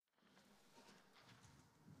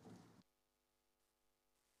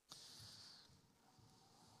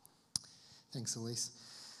Thanks, Elise.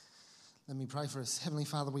 Let me pray for us. Heavenly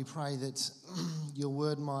Father, we pray that your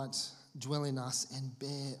word might dwell in us and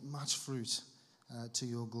bear much fruit to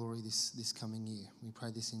your glory this coming year. We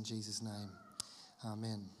pray this in Jesus' name.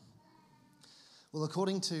 Amen. Well,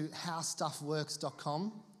 according to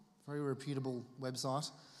howstuffworks.com, very reputable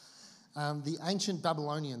website, the ancient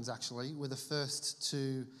Babylonians actually were the first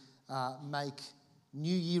to make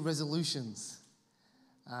New Year resolutions.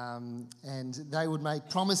 And they would make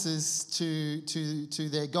promises to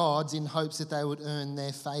their gods in hopes that they would earn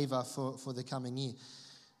their favour for the coming year.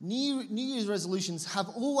 New Year's resolutions have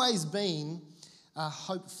always been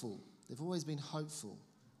hopeful. They've always been hopeful.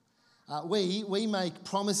 We make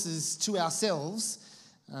promises to ourselves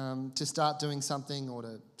to start doing something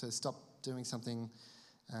or to stop doing something.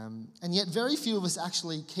 And yet very few of us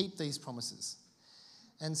actually keep these promises.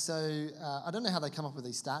 And so I don't know how they come up with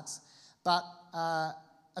these stats, but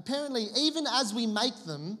apparently, even as we make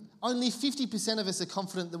them, only 50% of us are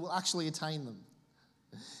confident that we'll actually attain them.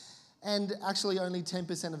 And actually, only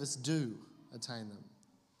 10% of us do attain them.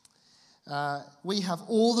 We have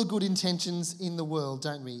all the good intentions in the world,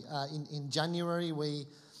 don't we? In January, we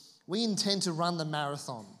intend to run the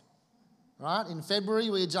marathon, right? In February,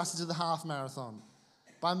 we adjusted to the half marathon.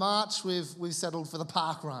 By March, we've settled for the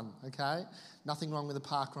park run, okay? Nothing wrong with the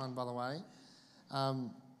park run, by the way.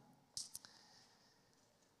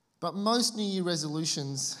 But most New Year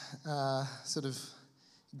resolutions sort of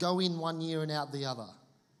go in one year and out the other.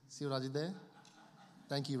 See what I did there?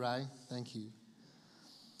 Thank you, Ray. Thank you.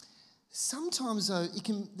 Sometimes, though,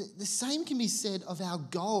 the same can be said of our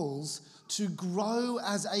goals to grow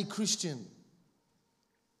as a Christian.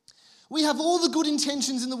 We have all the good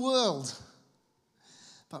intentions in the world,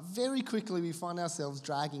 but very quickly we find ourselves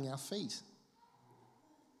dragging our feet.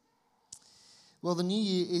 Well, the new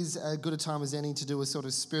year is as good a time as any to do a sort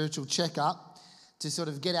of spiritual checkup, to sort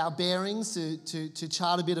of get our bearings, to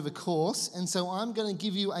chart a bit of a course. And so I'm going to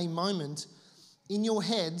give you a moment in your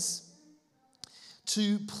heads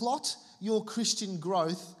to plot your Christian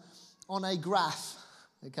growth on a graph,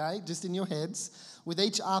 okay, just in your heads, with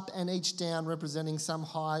each up and each down representing some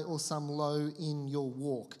high or some low in your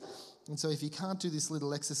walk. And so if you can't do this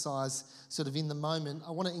little exercise sort of in the moment,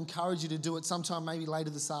 I want to encourage you to do it sometime maybe later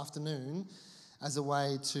this afternoon, as a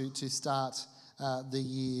way to start the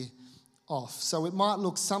year off. So it might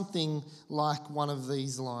look something like one of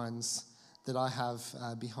these lines that I have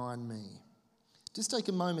behind me. Just take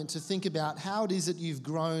a moment to think about how it is that you've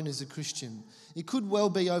grown as a Christian. It could well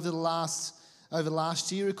be over last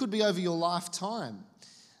year. It could be over your lifetime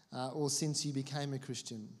or since you became a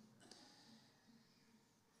Christian.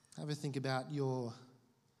 Have a think about your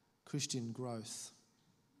Christian growth.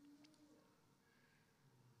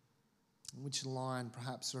 Which line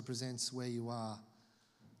perhaps represents where you are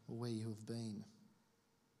or where you have been.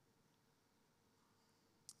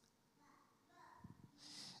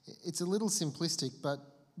 It's a little simplistic, but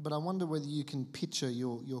I wonder whether you can picture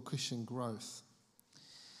your Christian growth.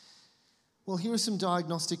 Well, here are some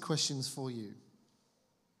diagnostic questions for you.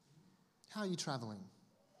 How are you travelling?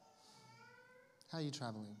 How are you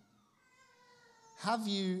travelling? Have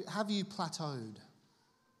you plateaued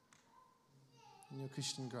in your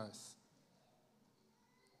Christian growth?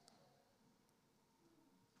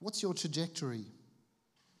 What's your trajectory?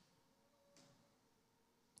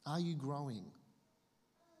 Are you growing?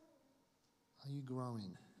 Are you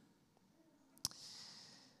growing?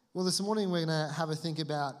 Well, this morning we're going to have a think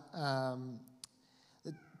about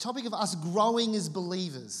the topic of us growing as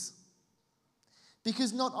believers.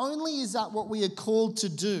 Because not only is that what we are called to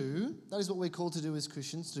do, that is what we're called to do as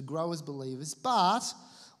Christians, to grow as believers, but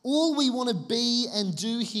all we want to be and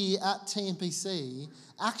do here at TMPC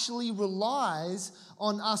actually relies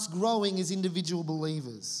on us growing as individual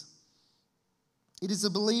believers. It is the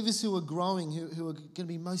believers who are growing who are going to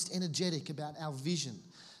be most energetic about our vision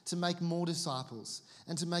to make more disciples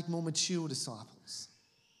and to make more mature disciples.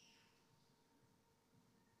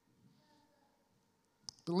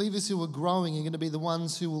 Believers who are growing are going to be the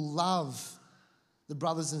ones who will love the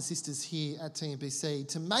brothers and sisters here at TMPC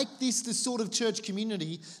to make this the sort of church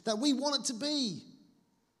community that we want it to be.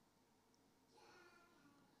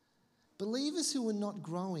 Believers who are not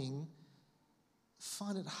growing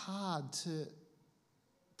find it hard to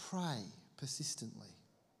pray persistently.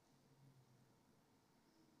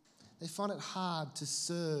 They find it hard to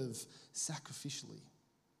serve sacrificially.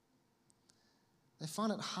 They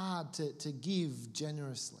find it hard to give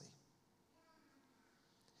generously.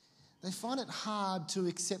 They find it hard to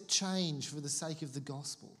accept change for the sake of the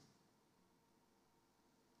gospel.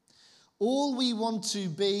 All we want to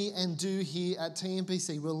be and do here at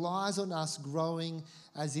TMPC relies on us growing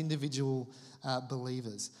as individual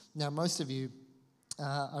believers. Now, most of you,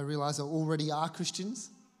 I realise, already are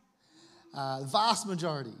Christians, vast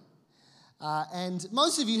majority. And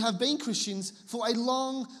most of you have been Christians for a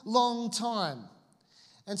long, long time.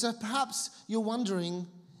 And so perhaps you're wondering,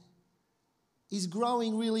 is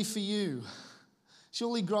growing really for you?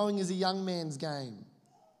 Surely growing is a young man's game.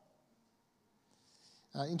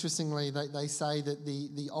 Interestingly, they say that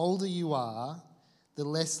the older you are, the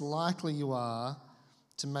less likely you are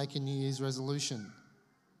to make a New Year's resolution.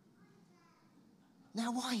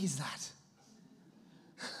 Now, why is that?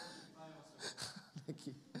 Thank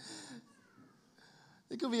you.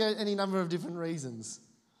 There could be any number of different reasons.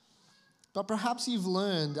 But perhaps you've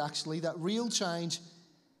learned, actually, that real change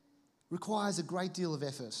requires a great deal of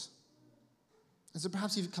effort. And so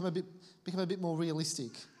perhaps you've become a bit more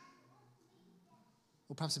realistic.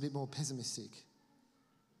 Or perhaps a bit more pessimistic.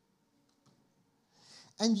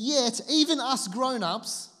 And yet, even us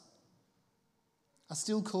grown-ups are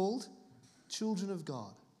still called children of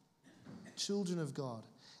God. Children of God.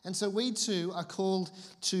 And so we too are called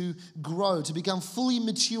to grow, to become fully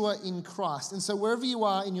mature in Christ. And so wherever you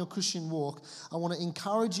are in your Christian walk, I want to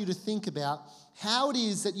encourage you to think about how it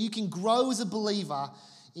is that you can grow as a believer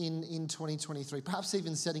in 2023. Perhaps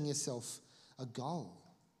even setting yourself a goal.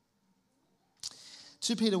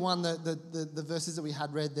 2 Peter 1, the verses that we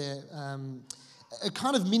had read there, a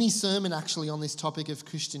kind of mini sermon actually on this topic of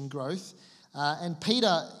Christian growth. And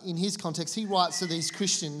Peter, in his context, he writes to these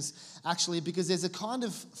Christians actually because there's a kind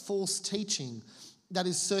of false teaching that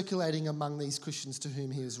is circulating among these Christians to whom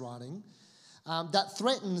he is writing that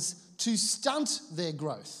threatens to stunt their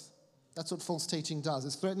growth. That's what false teaching does.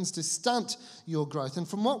 It threatens to stunt your growth. And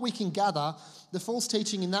from what we can gather, the false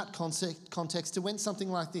teaching in that context went something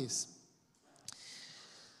like this.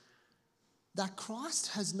 That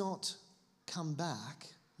Christ has not come back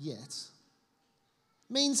yet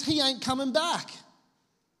means he ain't coming back.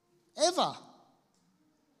 Ever.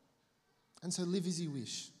 And so live as you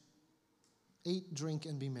wish. Eat, drink,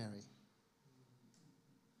 and be merry.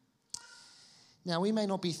 Now, we may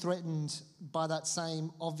not be threatened by that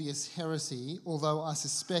same obvious heresy, although I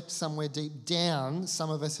suspect somewhere deep down, some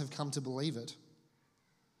of us have come to believe it.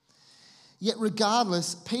 Yet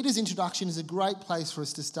regardless, Peter's introduction is a great place for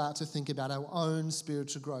us to start to think about our own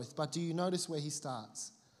spiritual growth. But do you notice where he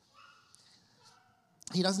starts?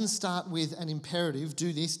 He doesn't start with an imperative,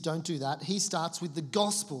 do this, don't do that. He starts with the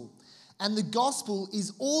gospel. And the gospel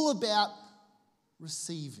is all about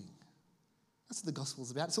receiving. That's what the gospel is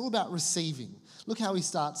about. It's all about receiving. Look how he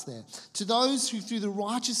starts there. To those who through the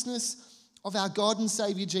righteousness of our God and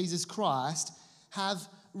Saviour Jesus Christ have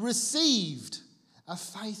received a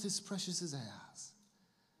faith as precious as ours.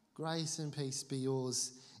 Grace and peace be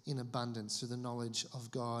yours in abundance through the knowledge of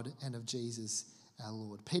God and of Jesus our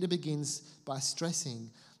Lord. Peter begins by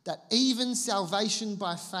stressing that even salvation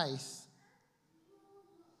by faith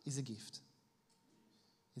is a gift.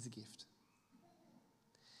 Is a gift.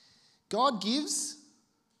 God gives,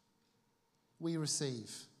 we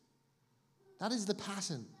receive. That is the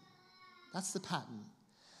pattern. That's the pattern.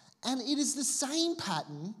 And it is the same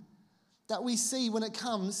pattern that we see when it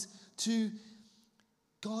comes to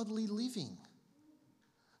godly living.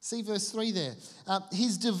 See verse 3 there.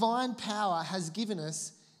 His divine power has given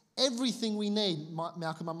us everything we need.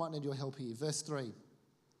 Malcolm, I might need your help here. Verse 3.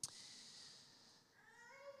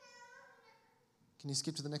 Can you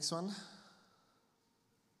skip to the next one?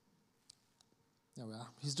 There we are.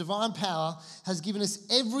 His divine power has given us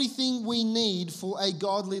everything we need for a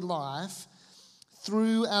godly life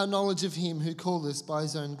through our knowledge of him who called us by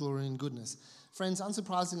his own glory and goodness. Friends,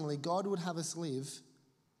 unsurprisingly, God would have us live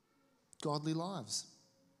godly lives.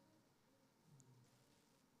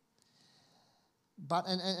 But,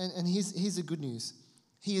 and here's the good news.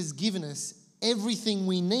 He has given us everything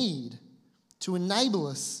we need to enable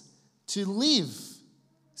us to live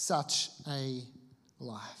such a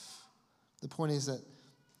life. The point is that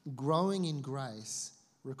growing in grace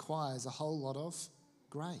requires a whole lot of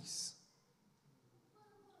grace.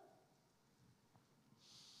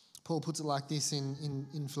 Paul puts it like this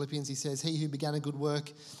in Philippians. He says, he who began a good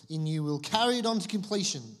work in you will carry it on to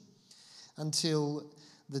completion until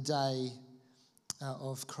the day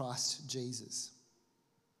of Christ Jesus.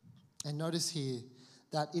 And notice here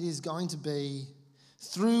that it is going to be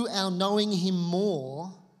through our knowing him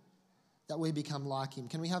more that we become like him.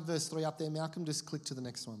 Can we have verse 3 up there, Malcolm? Just click to the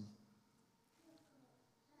next one.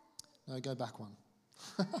 No, go back one.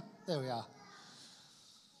 There we are.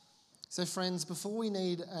 So friends, before we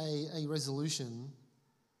need a resolution,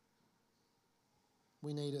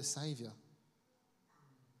 we need a saviour.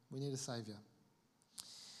 We need a Saviour.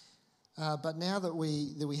 But now that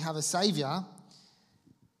we have a Saviour,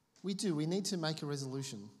 we need to make a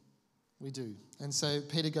resolution. We do. And so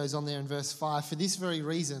Peter goes on there in verse 5, for this very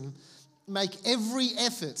reason, make every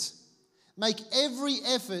effort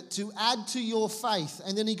to add to your faith.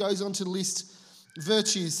 And then he goes on to list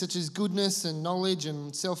virtues such as goodness and knowledge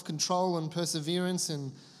and self-control and perseverance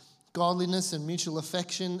and godliness and mutual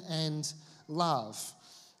affection and love.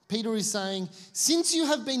 Peter is saying, since you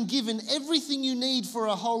have been given everything you need for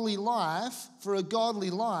a holy life, for a godly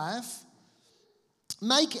life,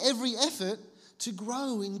 make every effort to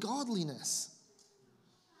grow in godliness.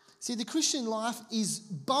 See, the Christian life is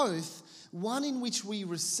both one in which we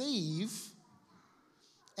receive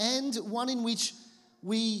and one in which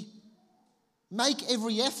we make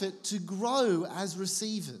every effort to grow as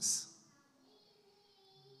receivers.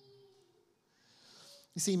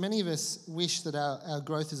 You see, many of us wish that our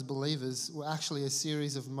growth as believers were actually a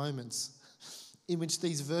series of moments in which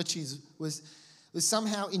these virtues was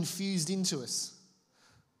somehow infused into us.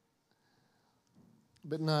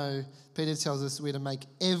 But no, Peter tells us we're to make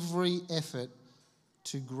every effort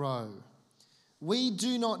to grow. We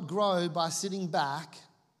do not grow by sitting back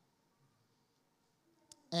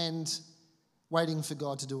and waiting for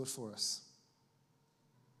God to do it for us.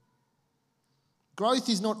 Growth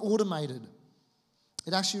is not automated.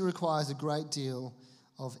 It actually requires a great deal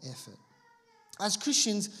of effort. As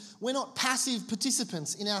Christians, we're not passive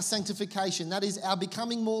participants in our sanctification, that is, our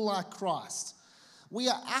becoming more like Christ. We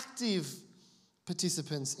are active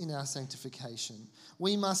participants in our sanctification.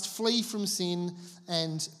 We must flee from sin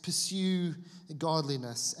and pursue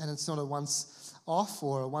godliness. And it's not a once off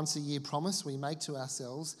or a once a year promise we make to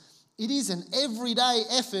ourselves. It is an everyday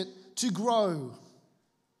effort to grow.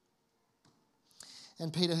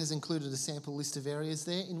 And Peter has included a sample list of areas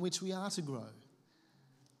there in which we are to grow.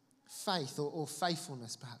 Faith or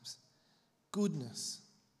faithfulness, perhaps. Goodness.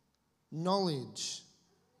 Knowledge.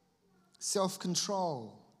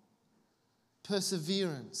 Self-control.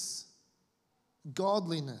 Perseverance.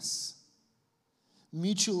 Godliness.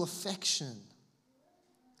 Mutual affection.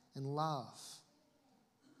 And love.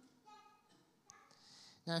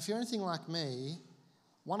 Now, if you're anything like me,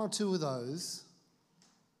 one or two of those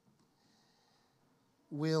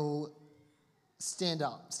will stand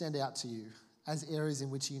out to you as areas in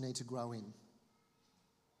which you need to grow in.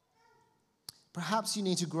 Perhaps you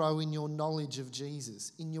need to grow in your knowledge of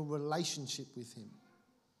Jesus, in your relationship with him.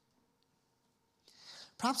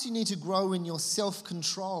 Perhaps you need to grow in your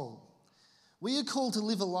self-control. We are called to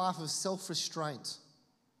live a life of self-restraint,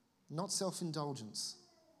 not self-indulgence.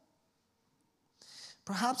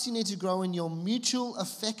 Perhaps you need to grow in your mutual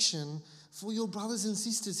affection for your brothers and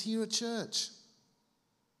sisters here at church.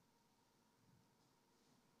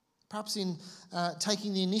 Perhaps in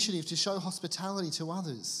taking the initiative to show hospitality to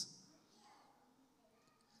others.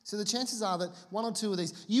 So the chances are that one or two of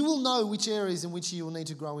these, you will know which areas in which you will need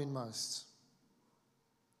to grow in most.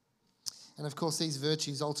 And of course, these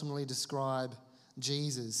virtues ultimately describe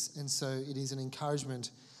Jesus. And so it is an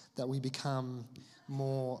encouragement that we become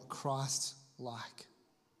more Christ-like.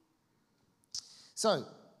 So,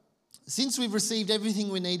 since we've received everything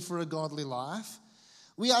we need for a godly life,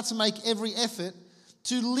 we are to make every effort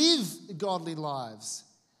to live godly lives.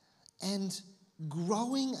 And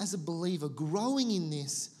growing as a believer, growing in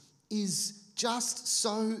this is just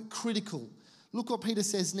so critical. Look what Peter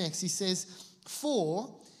says next. He says,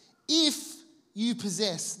 for if you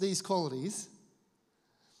possess these qualities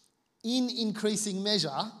in increasing measure,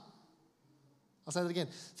 I'll say that again.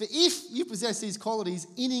 For if you possess these qualities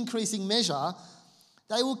in increasing measure,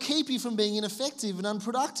 they will keep you from being ineffective and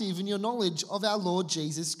unproductive in your knowledge of our Lord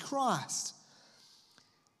Jesus Christ.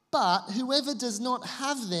 But whoever does not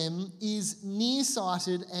have them is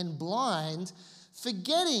nearsighted and blind,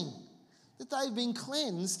 forgetting that they've been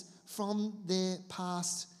cleansed from their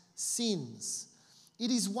past sins.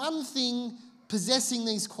 It is one thing possessing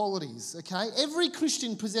these qualities, okay? Every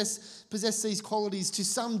Christian possess these qualities to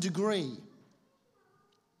some degree.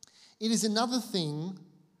 It is another thing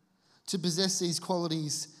to possess these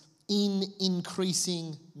qualities in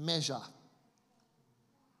increasing measure.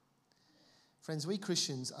 Friends, we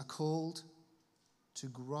Christians are called to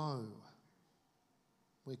grow.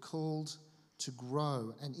 We're called to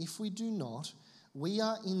grow. And if we do not, we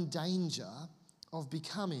are in danger of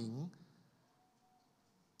becoming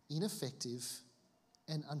ineffective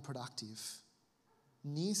and unproductive,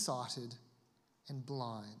 nearsighted and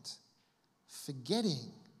blind,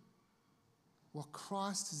 forgetting what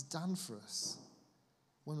Christ has done for us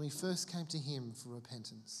when we first came to him for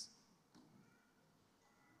repentance.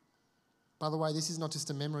 By the way, this is not just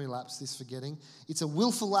a memory lapse, this forgetting. It's a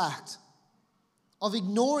willful act of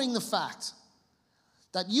ignoring the fact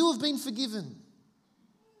that you have been forgiven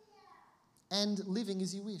and living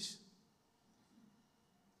as you wish.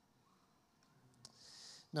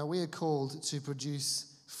 Now, we are called to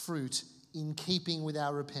produce fruit in keeping with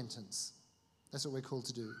our repentance. That's what we're called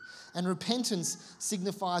to do. And repentance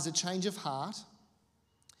signifies a change of heart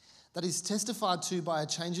that is testified to by a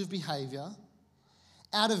change of behaviour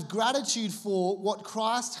out of gratitude for what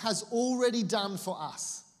Christ has already done for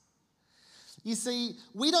us. You see,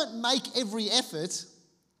 we don't make every effort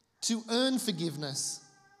to earn forgiveness,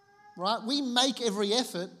 right? We make every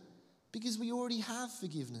effort because we already have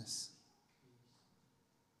forgiveness.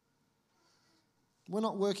 We're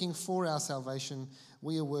not working for our salvation,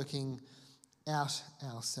 we are working out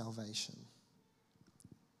our salvation.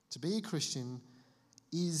 To be a Christian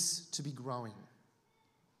is to be growing.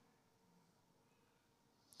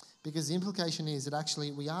 Because the implication is that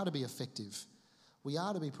actually we are to be effective. We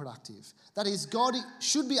are to be productive. That is, God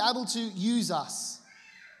should be able to use us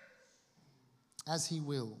as He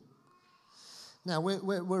will. Now,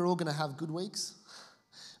 we're all going to have good weeks.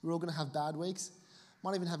 We're all going to have bad weeks.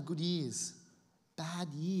 Might even have good years. Bad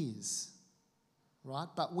years. Right?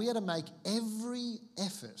 But we are to make every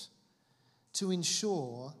effort to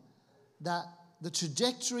ensure that the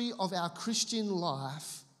trajectory of our Christian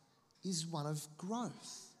life is one of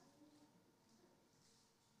growth.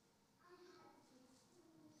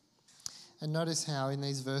 And notice how in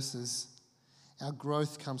these verses, our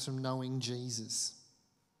growth comes from knowing Jesus.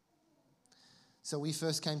 So we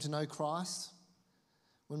first came to know Christ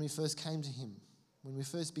when we first came to Him, when we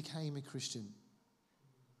first became a Christian.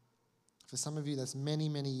 For some of you, that's many,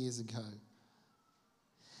 many years ago.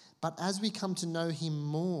 But as we come to know Him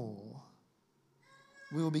more,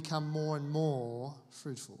 we will become more and more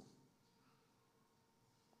fruitful.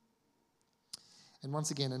 And once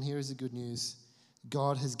again, and here is the good news,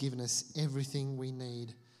 God has given us everything we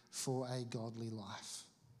need for a godly life.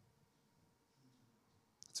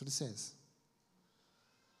 That's what it says.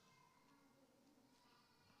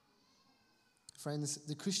 Friends,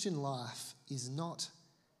 the Christian life is not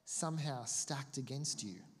somehow stacked against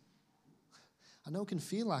you. I know it can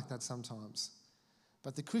feel like that sometimes,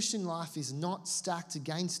 but the Christian life is not stacked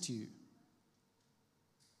against you.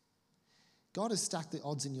 God has stacked the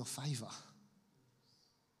odds in your favour.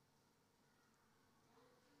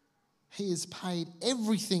 He has paid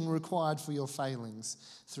everything required for your failings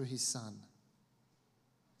through His Son.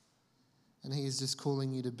 And He is just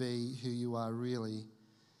calling you to be who you are really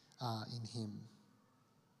in Him.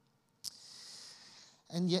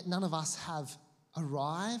 And yet none of us have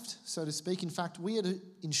arrived, so to speak. In fact, we are to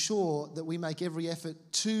ensure that we make every effort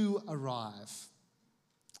to arrive.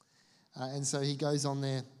 And so he goes on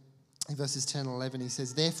there in verses 10 and 11. He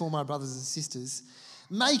says, "Therefore, my brothers and sisters,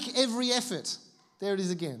 make every effort." There it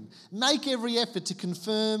is again. "Make every effort to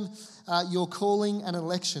confirm your calling and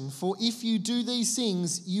election. For if you do these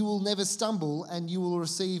things, you will never stumble, and you will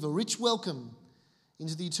receive a rich welcome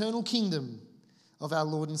into the eternal kingdom of our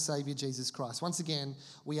Lord and Saviour Jesus Christ." Once again,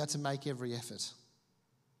 we are to make every effort.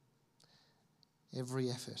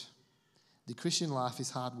 Every effort. The Christian life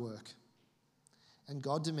is hard work. And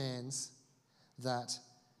God demands that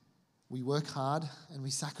we work hard and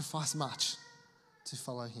we sacrifice much to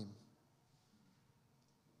follow Him.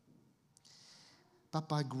 But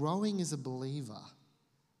by growing as a believer,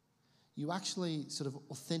 you actually sort of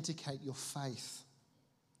authenticate your faith.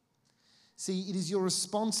 See, it is your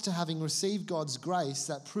response to having received God's grace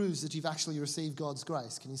that proves that you've actually received God's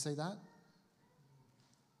grace. Can you see that?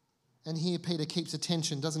 And here Peter keeps a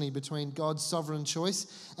tension, doesn't he, between God's sovereign choice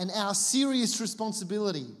and our serious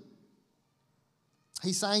responsibility.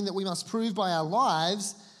 He's saying that we must prove by our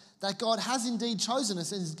lives that God has indeed chosen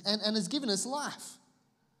us and has given us life.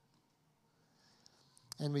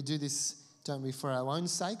 And we do this, don't we, for our own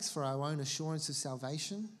sakes, for our own assurance of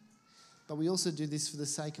salvation, but we also do this for the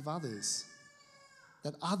sake of others,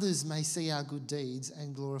 that others may see our good deeds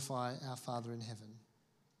and glorify our Father in heaven.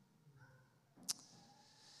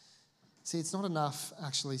 See, it's not enough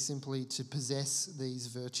actually simply to possess these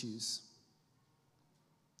virtues.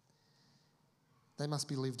 They must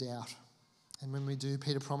be lived out. And when we do,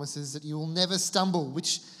 Peter promises that you will never stumble,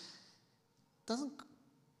 which doesn't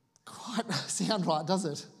quite sound right, does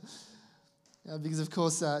it? Because, of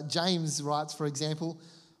course, James writes, for example,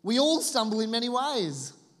 we all stumble in many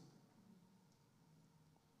ways.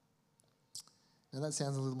 Now, that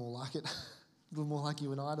sounds a little more like it. A little more like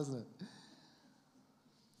you and I, doesn't it?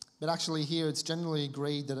 But actually here it's generally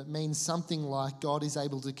agreed that it means something like God is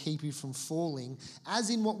able to keep you from falling,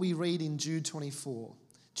 as in what we read in Jude 24.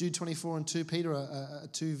 Jude 24 and 2 Peter are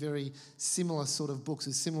two very similar sort of books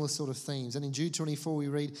with similar sort of themes. And in Jude 24 we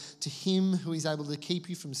read, to him who is able to keep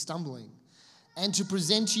you from stumbling and to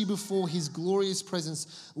present you before his glorious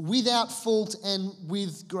presence without fault and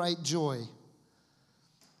with great joy.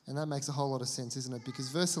 And that makes a whole lot of sense, isn't it? Because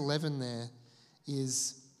verse 11 there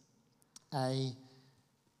is a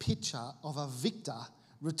picture of a victor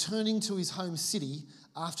returning to his home city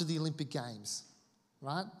after the Olympic Games,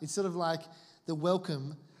 right? It's sort of like the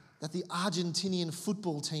welcome that the Argentinian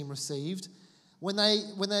football team received when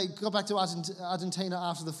they got back to Argentina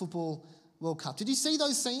after the Football World Cup. Did you see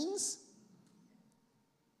those scenes?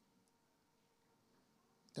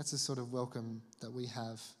 That's the sort of welcome that we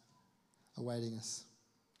have awaiting us.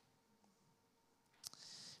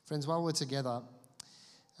 Friends, while we're together,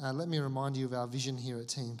 let me remind you of our vision here at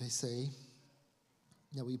TNPC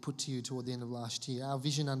that we put to you toward the end of last year. Our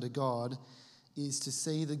vision under God is to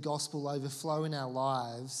see the gospel overflow in our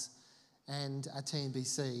lives and at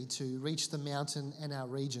TNPC to reach the mountain and our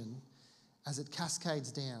region as it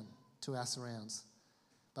cascades down to our surrounds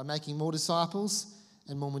by making more disciples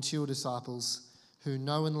and more mature disciples who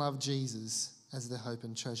know and love Jesus as their hope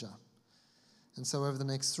and treasure. And so over the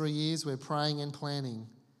next 3 years, we're praying and planning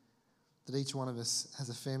that each one of us has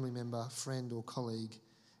a family member, friend or colleague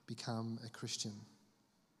become a Christian.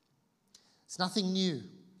 It's nothing new.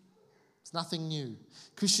 It's nothing new.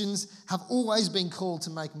 Christians have always been called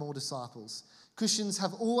to make more disciples. Christians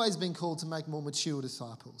have always been called to make more mature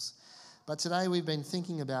disciples. But today we've been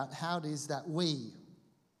thinking about how it is that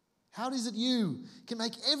how it is that you can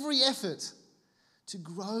make every effort to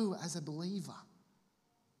grow as a believer,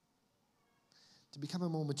 to become a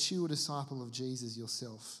more mature disciple of Jesus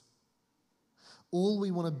yourself. All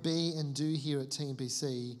we want to be and do here at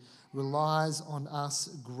TNPC relies on us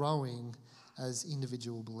growing as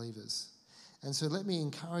individual believers. And so let me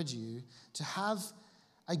encourage you to have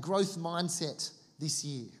a growth mindset this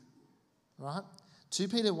year, right? 2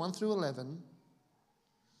 Peter 1 through 11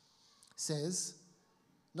 says,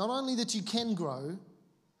 not only that you can grow,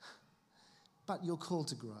 but you're called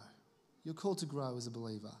to grow. You're called to grow as a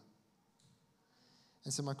believer.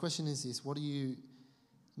 And so my question is this: what do you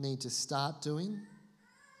need to start doing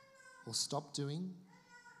or stop doing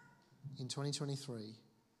in 2023?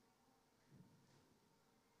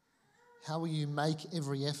 How will you make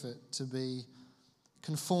every effort to be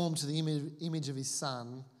conformed to the image of his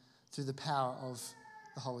Son through the power of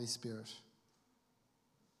the Holy Spirit?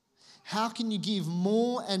 How can you give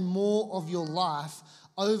more and more of your life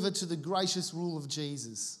over to the gracious rule of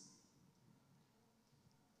Jesus?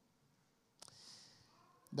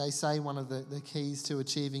 They say one of the keys to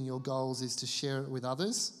achieving your goals is to share it with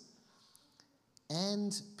others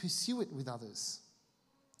and pursue it with others.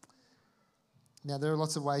 Now, there are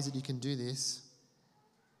lots of ways that you can do this.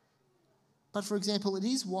 But for example, it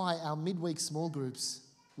is why our midweek small groups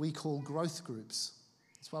we call growth groups.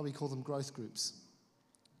 That's why we call them growth groups.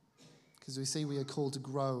 Because we see we are called to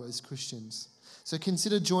grow as Christians. So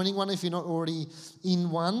consider joining one if you're not already in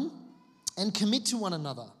one, and commit to one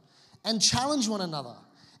another, and challenge one another,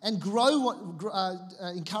 and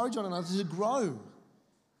encourage one another to grow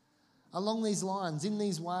along these lines, in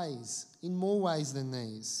these ways, in more ways than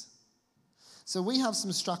these. So we have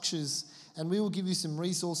some structures, and we will give you some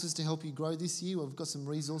resources to help you grow this year. We've got some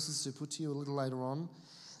resources to put to you a little later on.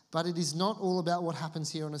 But it is not all about what happens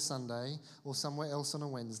here on a Sunday or somewhere else on a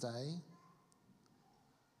Wednesday.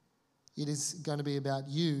 It is going to be about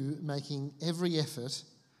you making every effort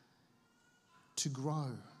to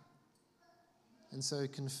grow. And so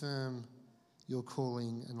confirm your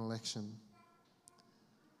calling and election.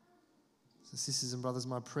 So sisters and brothers,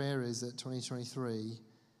 my prayer is that 2023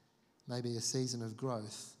 may be a season of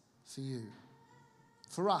growth for you.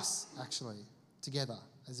 For us, actually, together,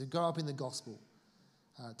 as we grow up in the gospel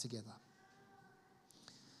together.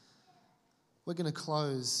 We're going to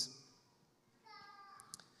close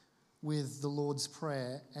with the Lord's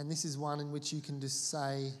Prayer, and this is one in which you can just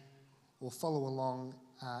say or follow along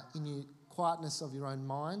in the quietness of your own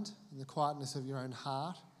mind, in the quietness of your own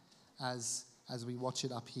heart, as we watch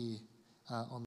it up here on